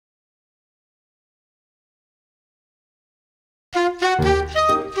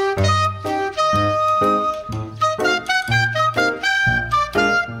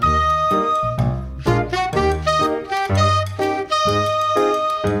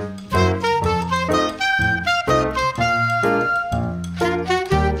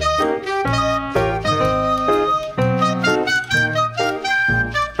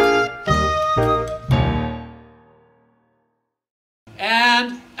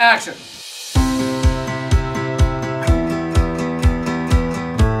action.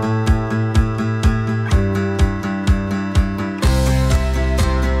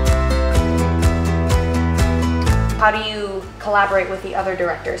 How do you collaborate with the other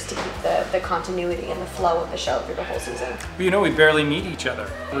directors to keep the continuity and the flow of the show through the whole season? You know, we barely meet each other.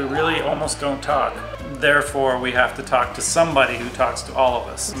 We really almost don't talk. Therefore, we have to talk to somebody who talks to all of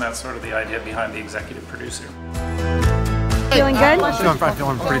us. And that's sort of the idea behind the executive producer. Feeling good? I'm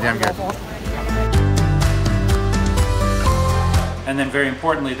feeling pretty damn good. And then very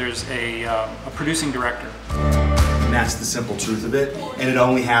importantly, there's a producing director. And that's the simple truth of it. And it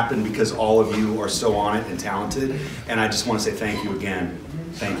only happened because all of you are so on it and talented. And I just want to say thank you again.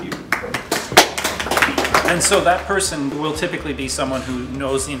 Thank you. And so that person will typically be someone who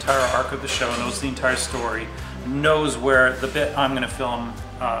knows the entire arc of the show, knows the entire story, knows where the bit I'm going to film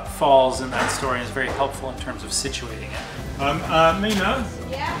falls in that story, and is very helpful in terms of situating it. Mina?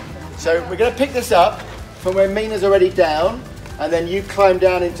 Yeah. So we're going to pick this up from where Mina's already down, and then you climb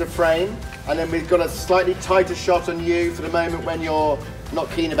down into frame, and then we've got a slightly tighter shot on you for the moment when you're not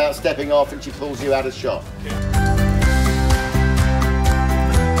keen about stepping off and she pulls you out of shot. Okay.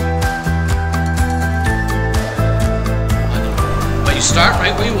 But you start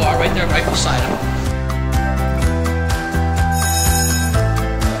right where you are, right there, right beside him.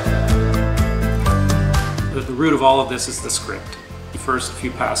 The root of all of this is the script. The first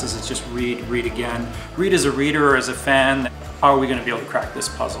few passes, it's just read again. Read as a reader or as a fan. How are we going to be able to crack this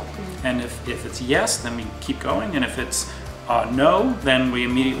puzzle? And if it's yes, then we keep going. And if it's no, then we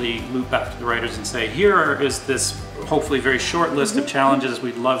immediately loop back to the writers and say, here is this hopefully very short list of challenges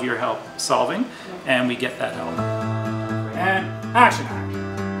we'd love your help solving. And we get that help. And action.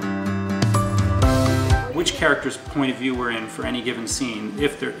 Which character's point of view we're in for any given scene,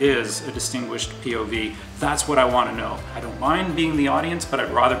 if there is a distinguished POV, that's what I want to know. I don't mind being the audience, but I'd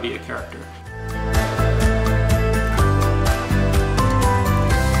rather be a character.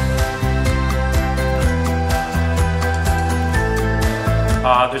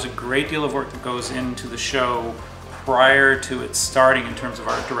 There's a great deal of work that goes into the show prior to it starting in terms of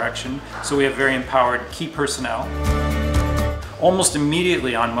art direction. So we have very empowered key personnel. Almost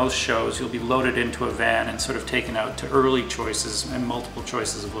immediately on most shows, you'll be loaded into a van and sort of taken out to early choices and multiple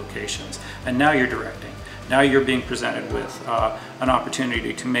choices of locations. And now you're directing. Now you're being presented with an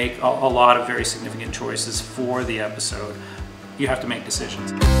opportunity to make a lot of very significant choices for the episode. You have to make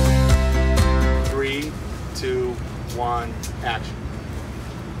decisions. 3, 2, 1, action.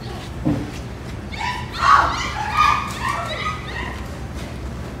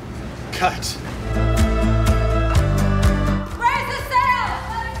 Cut. Raise the sail!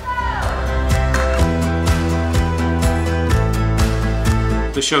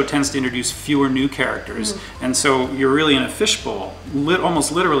 The show tends to introduce fewer new characters, and so you're really in a fishbowl,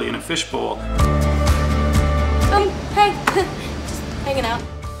 almost literally in a fishbowl. Hey, just hanging out.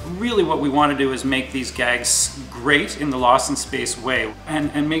 Really what we want to do is make these gags great in the Lost in Space way,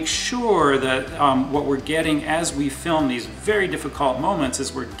 and make sure that what we're getting as we film these very difficult moments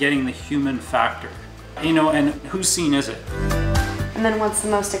is we're getting the human factor. You know, and whose scene is it? And then what's the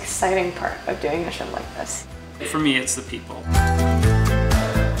most exciting part of doing a show like this? For me, it's the people.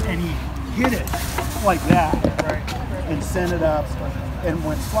 And you hit it like that, right, and send it up, and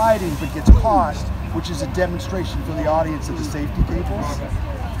when sliding but gets caught, which is a demonstration for the audience of the safety cables,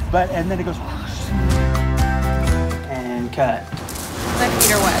 and then it goes and cut. Like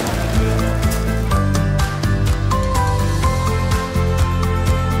Peter Wet.